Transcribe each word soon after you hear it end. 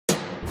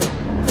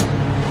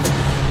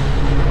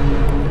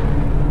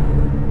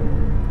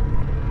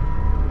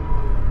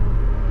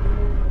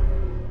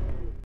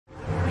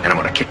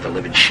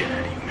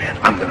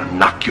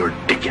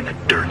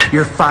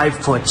You're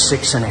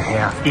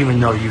 5'6.5", even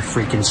though you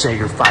freaking say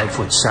you're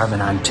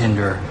 5'7" on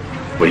Tinder.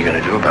 What are you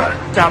gonna do about it?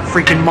 Stop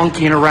freaking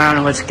monkeying around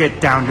and let's get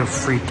down to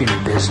freaking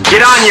business.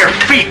 Get on your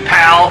feet,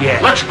 pal!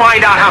 Yeah. Let's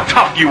find out how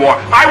tough you are.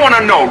 I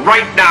wanna know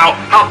right now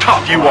how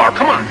tough you are.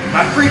 Come on.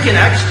 My freaking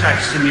ex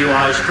texted me while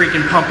I was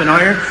freaking pumping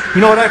iron.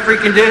 You know what I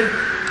freaking did?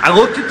 I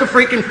looked at the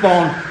freaking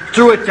phone,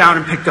 threw it down,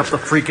 and picked up the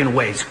freaking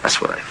weights.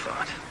 That's what I thought.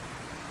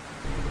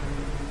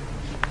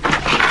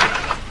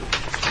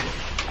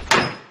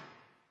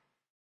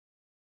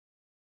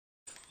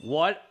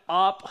 What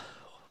up?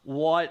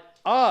 What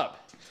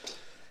up?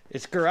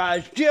 It's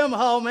Garage Gym,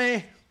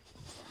 homie.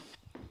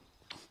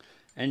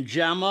 And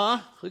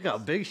Gemma, look how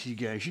big she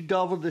gets. She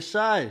doubled the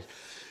size.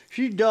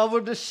 She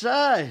doubled the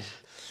size.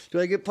 Do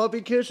I get puppy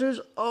kisses?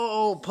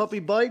 Oh, puppy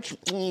bites?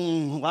 A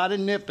lot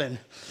of nipping.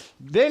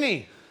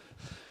 Vinny,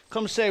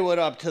 come say what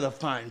up to the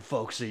fine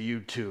folks of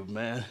YouTube,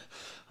 man.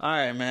 All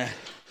right, man.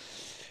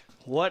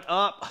 What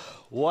up?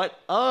 What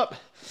up?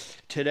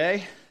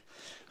 Today,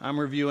 I'm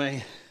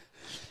reviewing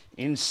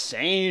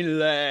Insane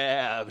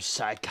Labz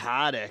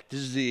Psychotic.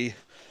 This is the,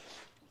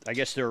 I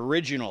guess, the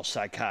original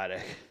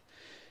Psychotic.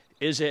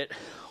 Is it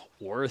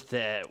worth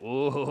it?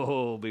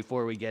 Whoa,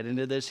 before we get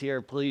into this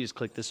here, please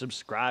click the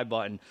subscribe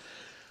button.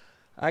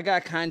 I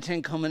got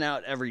content coming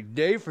out every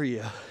day for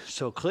you.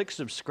 So click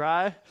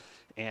subscribe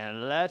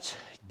and let's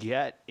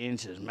get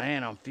into this.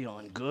 Man, I'm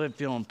feeling good,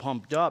 feeling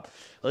pumped up.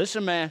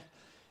 Listen, man,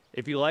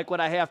 if you like what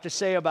I have to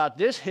say about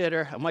this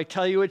hitter, I might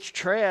tell you it's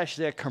trash,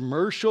 that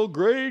commercial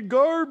grade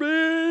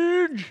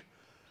garbage.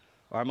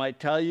 Or I might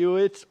tell you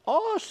it's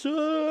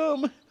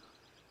awesome.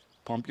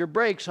 Pump your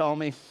brakes,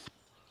 homie.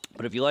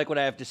 But if you like what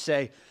I have to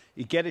say,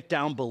 you get it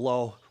down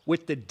below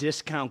with the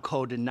discount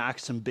code to knock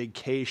some big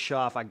cash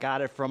off. I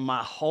got it from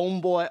my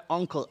homeboy,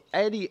 Uncle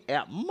Eddie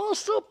at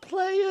Muscle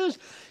Players.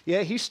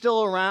 Yeah, he's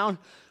still around.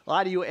 A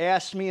lot of you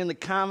asked me in the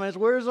comments,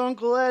 where's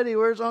Uncle Eddie?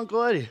 Where's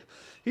Uncle Eddie?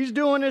 He's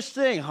doing his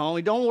thing,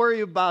 homie. Don't worry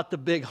about the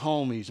big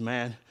homies,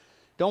 man.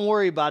 Don't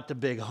worry about the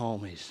big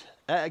homies.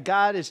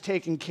 God is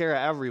taking care of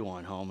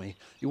everyone, homie.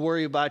 You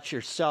worry about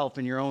yourself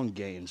and your own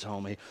gains,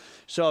 homie.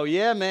 So,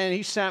 yeah, man,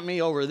 he sent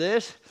me over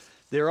this.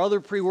 Their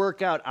other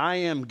pre-workout, I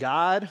Am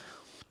God,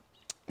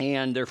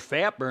 and their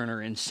fat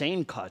burner,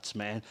 Insane Cuts,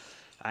 man.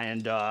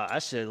 And I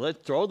said,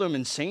 let's throw them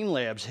Insane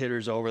Labz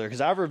hitters over there,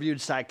 because I've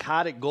reviewed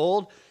Psychotic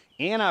Gold,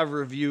 and I've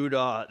reviewed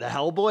the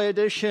Hellboy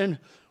edition.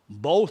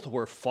 Both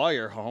were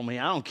fire,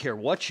 homie. I don't care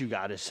what you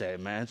got to say,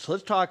 man. So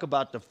let's talk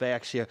about the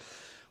facts here.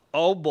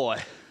 Oh, boy.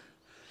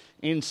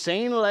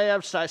 Insane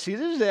Labz. See,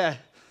 this is that.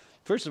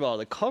 First of all,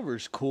 the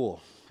cover's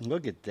cool.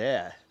 Look at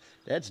that.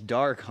 That's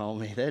dark,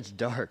 homie. That's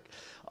dark.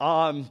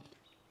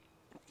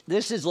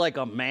 This is like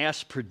a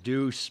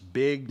mass-produced,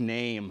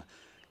 big-name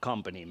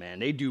company, man.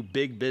 They do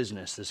big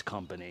business, this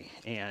company.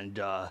 And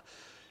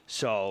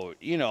so,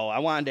 you know, I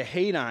wanted to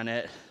hate on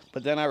it,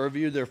 but then I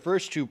reviewed their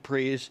first two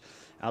pre's.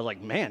 I was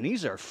like, man,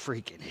 these are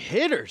freaking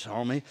hitters,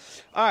 homie.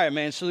 All right,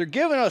 man, so they're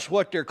giving us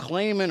what they're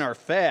claiming are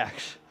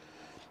facts.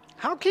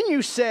 How can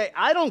you say,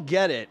 I don't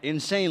get it,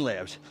 Insane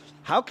Labz.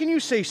 How can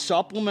you say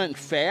supplement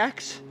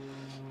facts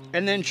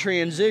and then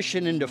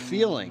transition into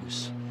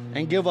feelings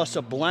and give us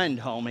a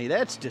blend, homie?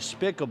 That's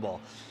despicable.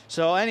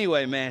 So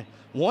anyway, man,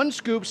 one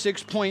scoop,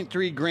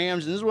 6.3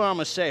 grams, and this is what I'm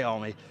going to say,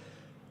 homie.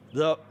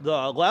 The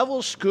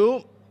level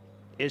scoop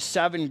is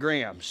 7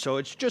 grams, so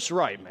it's just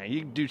right, man.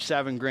 You can do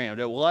 7 grams.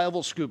 The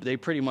level scoop, they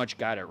pretty much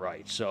got it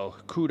right. So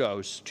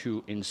kudos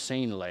to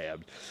Insane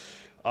Labz.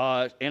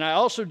 And I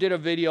also did a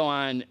video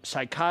on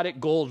Psychotic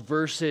Gold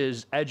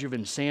versus Edge of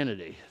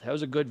Insanity. That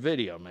was a good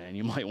video, man.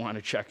 You might want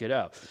to check it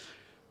out.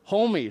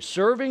 Homie,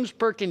 servings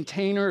per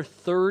container,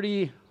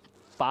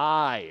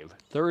 35.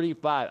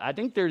 35. I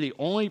think they're the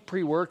only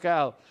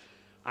pre-workout.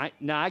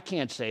 No, I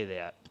can't say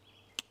that.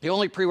 The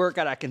only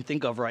pre-workout I can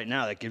think of right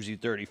now that gives you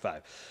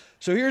 35.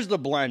 So here's the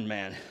blend,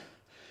 man.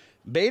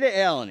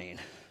 Beta-alanine,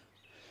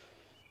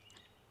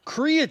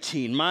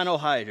 creatine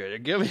monohydrate. They're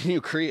giving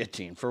you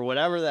creatine for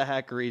whatever the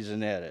heck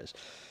reason that is.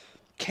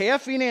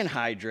 Caffeine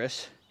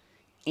anhydrous,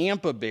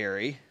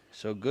 amphoberry.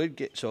 So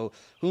good. So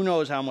who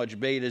knows how much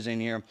beta's in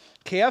here?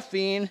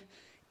 Caffeine,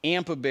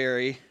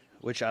 amphoberry,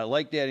 which I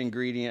like that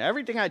ingredient.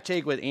 Everything I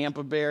take with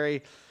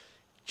amphoberry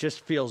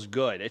just feels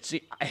good.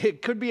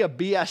 It could be a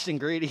BS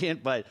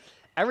ingredient, but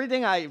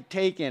everything I've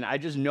taken, I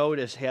just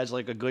noticed has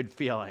like a good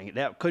feeling.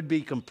 That could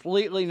be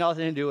completely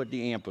nothing to do with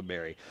the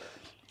amphoberry.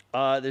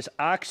 This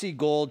Oxy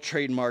Gold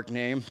trademark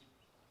name,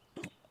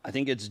 I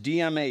think it's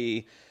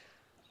DMAE,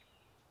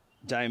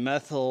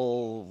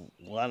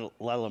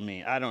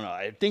 dimethylelamine. I don't know.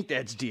 I think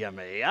that's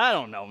DMAE. I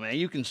don't know, man.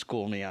 You can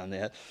school me on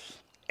that.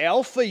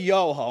 Alpha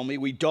Yo, homie.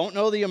 We don't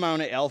know the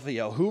amount of Alpha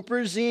Yo.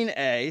 Huperzine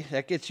A,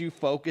 that gets you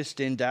focused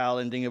in, dialed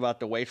in, thinking about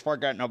the weight,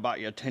 forgetting about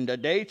your Tinder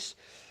dates.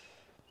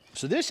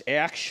 So this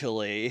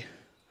actually,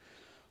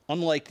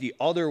 unlike the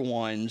other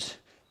ones,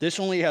 this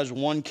only has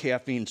one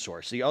caffeine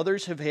source. The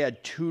others have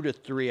had 2 to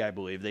 3, I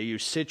believe. They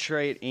use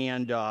citrate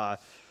and, I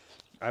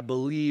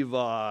believe,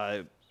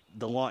 the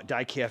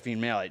dicaffeine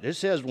malate.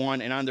 This has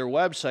one, and on their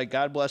website,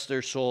 God bless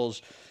their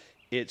souls,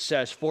 it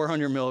says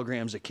 400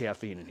 milligrams of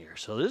caffeine in here.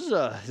 So this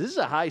is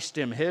a high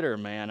stim hitter,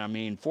 man. I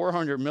mean,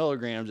 400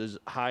 milligrams is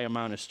a high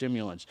amount of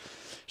stimulants.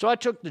 So I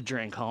took the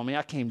drink, homie.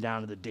 I came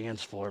down to the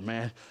dance floor,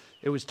 man.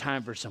 It was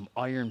time for some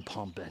iron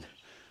pumping.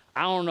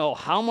 I don't know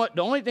how much.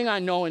 The only thing I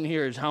know in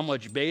here is how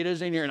much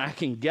beta's in here, and I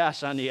can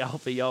guess on the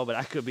alpha-yo, but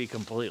I could be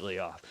completely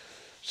off.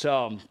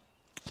 So,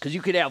 because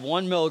you could have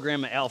 1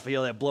 milligram of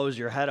alpha-yo that blows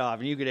your head off,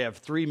 and you could have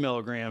 3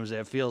 milligrams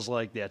that feels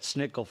like that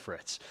Snickle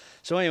Fritz.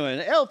 So anyway,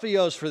 the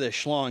alpha-yo's for the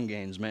schlong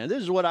gains, man.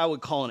 This is what I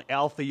would call an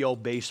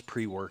alpha-yo-based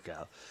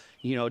pre-workout.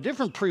 You know,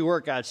 different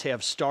pre-workouts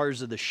have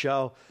stars of the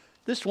show.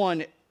 This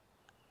one,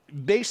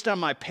 based on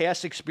my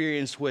past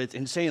experience with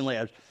Insane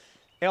Labs,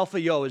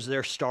 Alpha-Yo is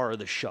their star of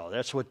the show.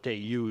 That's what they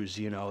use,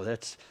 you know.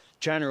 That's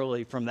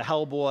generally from the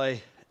Hellboy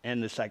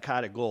and the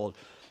Psychotic Gold.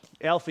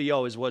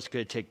 Alpha-Yo is what's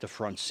going to take the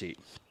front seat.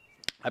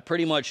 I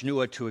pretty much knew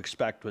what to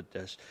expect with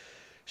this.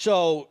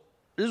 So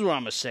this is what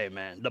I'm going to say,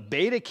 man. The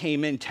beta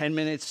came in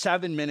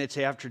 7 minutes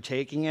after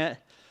taking it.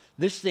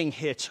 This thing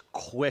hits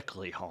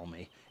quickly,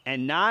 homie,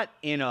 and not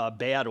in a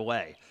bad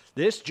way.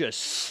 This just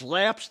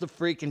slaps the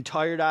freaking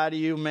tired out of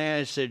you,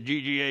 man. It said,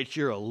 GGH,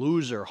 you're a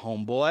loser,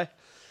 homeboy.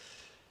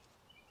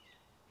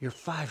 You're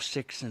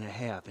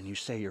 5'6½", and you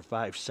say you're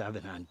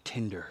 5'7" on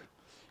Tinder.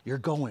 You're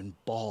going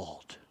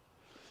bald.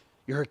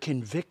 You're a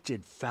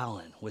convicted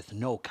felon with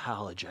no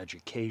college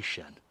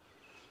education.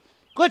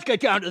 Let's get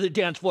down to the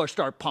dance floor,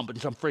 start pumping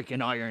some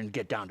freaking iron, and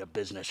get down to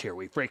business. Here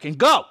we freaking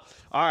go.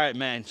 All right,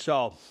 man.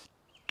 So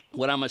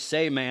what I'm going to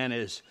say, man,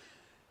 is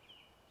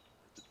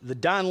the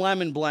Don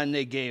Lemon blend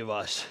they gave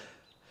us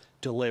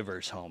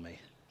delivers, homie.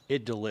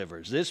 It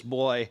delivers. This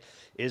boy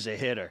is a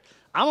hitter.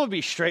 I'm going to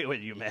be straight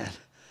with you, man.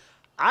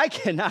 I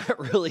cannot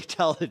really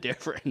tell the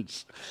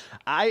difference.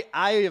 I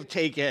have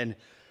taken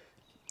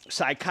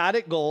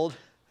Psychotic Gold,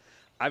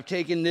 I've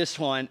taken this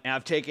one, and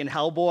I've taken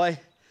Hellboy,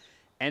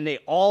 and they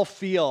all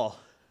feel...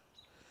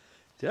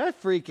 I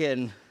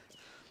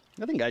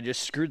think I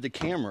just screwed the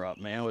camera up,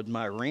 man, with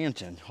my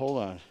ranting. Hold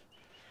on.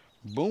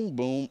 Boom,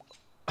 boom.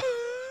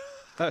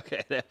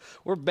 Okay,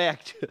 we're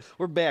back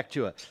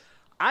to it.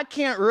 I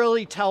can't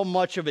really tell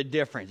much of a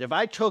difference. If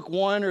I took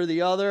one or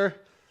the other,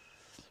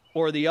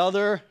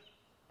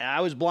 and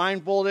I was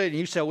blindfolded, and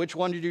you said, which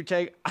one did you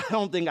take? I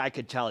don't think I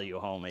could tell you,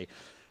 homie.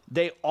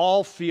 They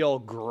all feel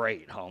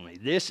great,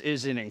 homie. This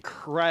is an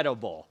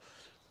incredible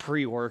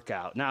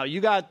pre-workout. Now,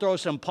 you got to throw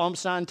some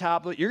pumps on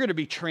top of it. You're going to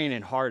be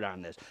training hard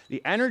on this.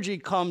 The energy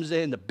comes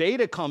in. The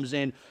beta comes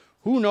in.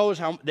 Who knows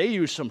how... They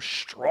use some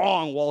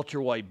strong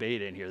Walter White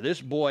beta in here.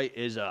 This boy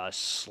is a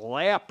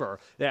slapper.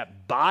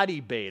 That body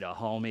beta,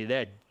 homie.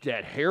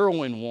 That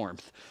heroin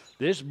warmth.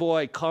 This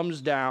boy comes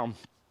down,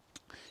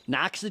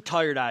 knocks the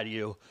tired out of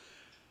you.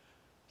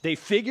 They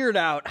figured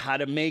out how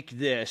to make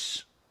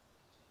this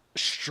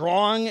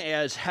strong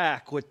as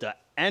heck with the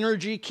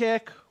energy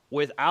kick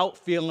without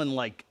feeling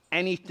like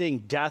anything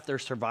death or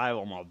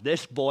survival mode.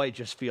 This boy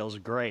just feels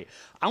great.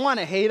 I want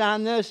to hate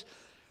on this,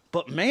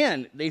 but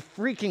man, they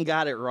freaking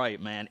got it right,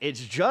 man.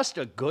 It's just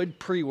a good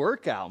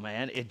pre-workout,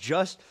 man.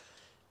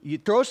 You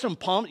throw some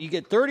pumps, you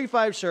get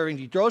 35 servings,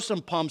 you throw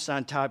some pumps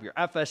on top, your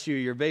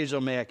FSU, your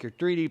Vasomac, your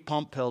 3D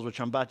pump pills, which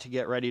I'm about to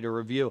get ready to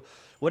review,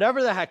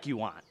 whatever the heck you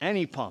want,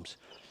 any pumps.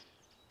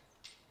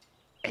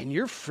 And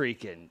you're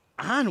freaking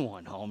on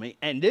one, homie.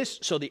 And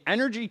so the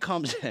energy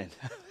comes in.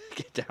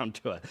 Get down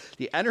to it.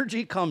 The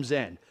energy comes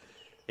in.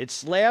 It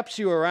slaps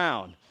you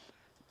around.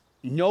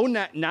 No,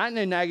 not in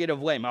a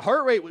negative way. My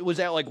heart rate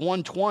was at like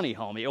 120,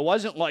 homie. It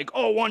wasn't like,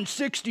 oh,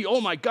 160. Oh,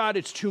 my God,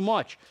 it's too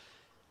much.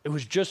 It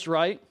was just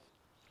right.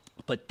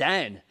 But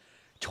then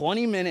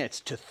 20 minutes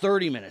to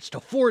 30 minutes to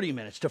 40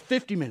 minutes to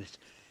 50 minutes,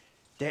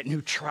 that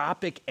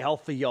nootropic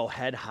alpha-yo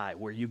head high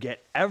where you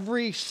get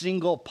every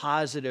single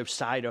positive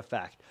side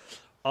effect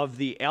of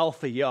the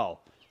alpha-yo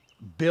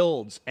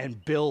builds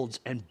and builds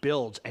and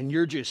builds, and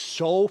you're just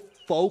so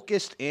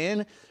focused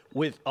in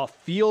with a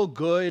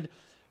feel-good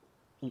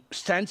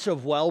sense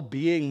of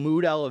well-being,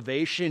 mood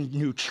elevation,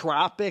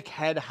 nootropic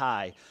head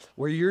high,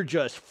 where you're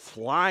just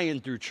flying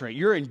through training.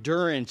 Your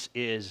endurance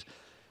is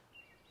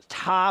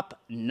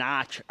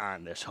top-notch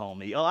on this,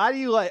 homie. A lot of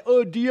you like,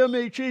 oh,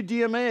 DMHA,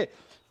 DMA.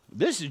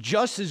 This is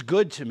just as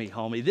good to me,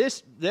 homie.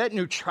 That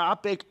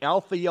nootropic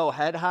alpha-yo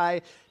head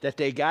high that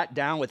they got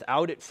down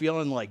without it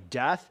feeling like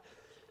death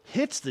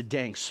hits the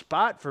dang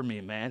spot for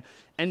me, man.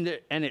 And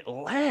it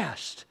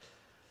lasts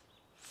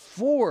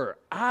 4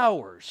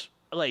 hours.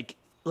 Like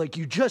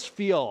you just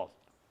feel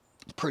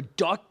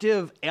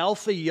productive,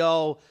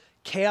 alpha-yo,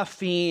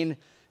 caffeine,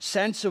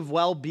 sense of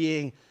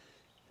well-being,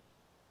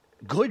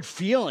 good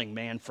feeling,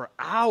 man, for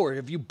hours.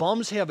 If you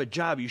bums have a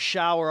job, you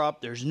shower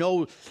up, there's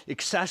no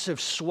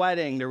excessive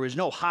sweating, there was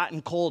no hot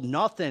and cold,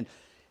 nothing.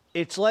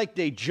 It's like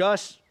they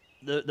just,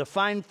 the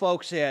fine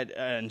folks at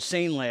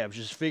Insane Labs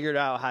just figured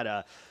out how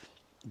to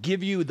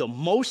give you the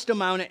most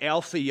amount of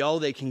alpha-yo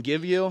they can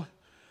give you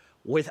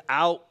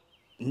without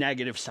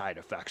negative side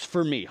effects.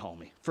 For me,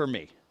 homie, for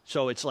me.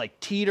 So it's like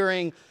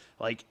teetering,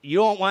 like you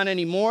don't want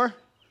any more,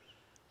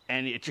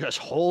 and it just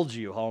holds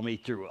you,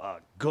 homie, through a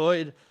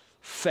good,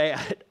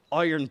 fat,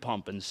 iron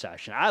pumping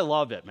session. I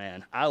love it,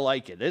 man. I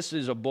like it. This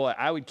is a boy.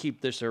 I would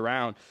keep this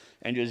around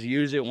and just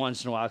use it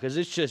once in a while because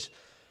it's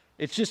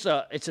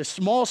a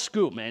small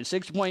scoop, man.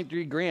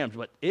 6.3 grams,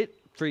 but it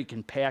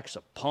freaking packs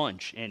a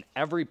punch in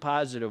every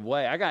positive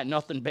way. I got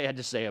nothing bad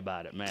to say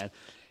about it, man.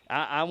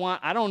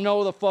 I don't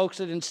know the folks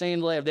at Insane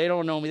Lab. They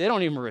don't know me. They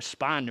don't even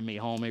respond to me,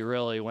 homie,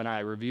 really, when I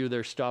review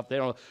their stuff. They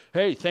don't,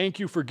 hey, thank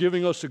you for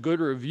giving us a good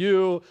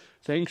review.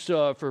 Thanks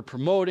for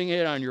promoting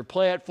it on your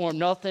platform.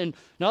 Nothing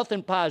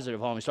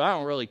positive, homie. So I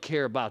don't really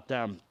care about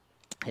them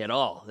at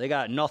all. They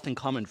got nothing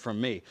coming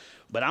from me.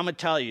 But I'm going to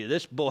tell you,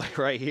 this boy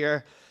right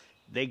here,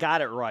 they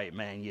got it right,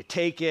 man. You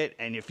take it,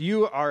 and if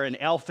you are an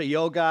alpha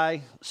yo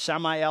guy,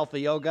 semi-alpha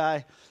yo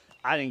guy,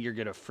 I think you're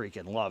going to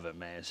freaking love it,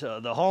 man. So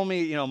the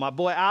homie, you know, my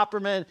boy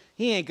Opperman,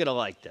 he ain't going to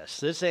like this.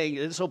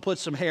 This will put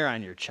some hair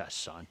on your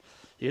chest, son.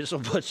 This will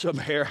put some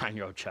hair on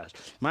your chest.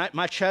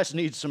 My chest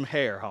needs some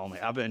hair,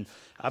 homie.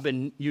 I've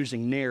been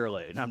using Nair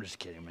lately. No, I'm just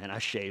kidding, man. I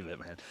shave it,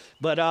 man.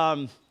 But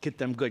get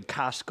them good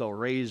Costco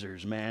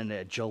razors, man.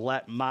 That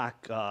Gillette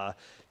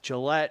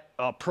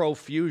Pro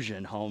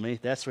Fusion,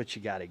 homie. That's what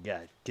you got to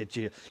get. Get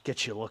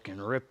you looking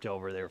ripped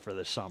over there for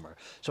the summer.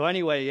 So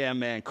anyway, yeah,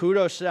 man,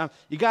 kudos to them.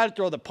 You got to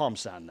throw the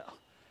pumps on, though.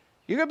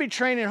 You're going to be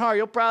training hard.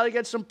 You'll probably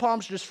get some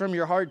pumps just from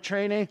your hard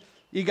training.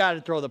 You got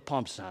to throw the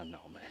pumps on,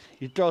 though, man.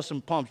 You throw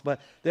some pumps, but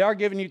they are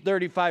giving you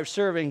 35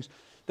 servings.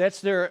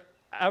 That's their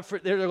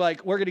effort. They're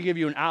like, we're going to give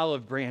you an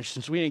olive branch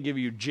since we didn't give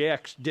you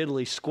jack's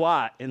diddly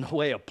squat in the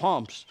way of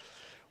pumps.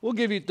 We'll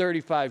give you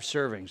 35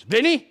 servings.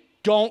 Vinny,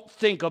 don't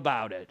think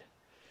about it.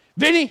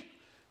 Vinny,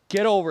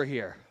 get over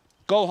here.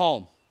 Go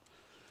home.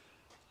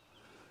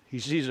 He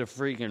sees a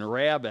freaking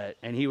rabbit,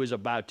 and he was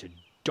about to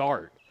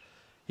dart.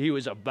 He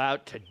was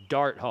about to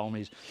dart,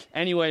 homies.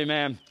 Anyway,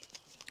 man,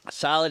 a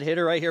solid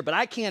hitter right here. But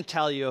I can't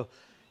tell you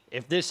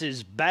if this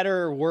is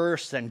better or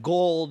worse than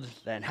Gold,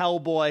 than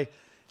Hellboy.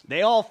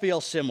 They all feel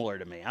similar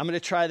to me. I'm going to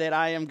try that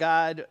I Am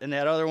God and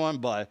that other one,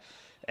 but,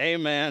 hey,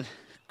 man,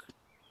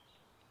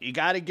 you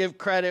got to give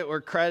credit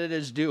where credit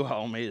is due,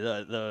 homie.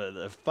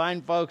 The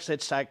fine folks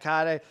at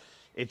Psychotic,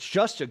 it's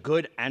just a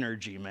good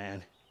energy,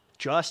 man.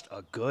 Just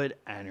a good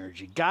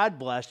energy. God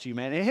bless you,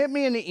 man. And hit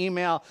me in the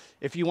email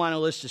if you want a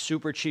list of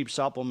super cheap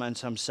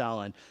supplements I'm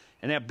selling.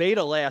 And that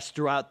beta lasts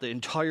throughout the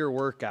entire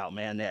workout,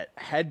 man. That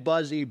head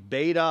buzzy,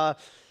 beta,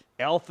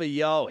 alpha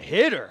yo,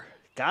 hitter.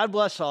 God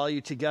bless all you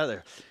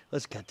together.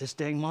 Let's get this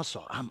dang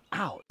muscle. I'm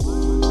out.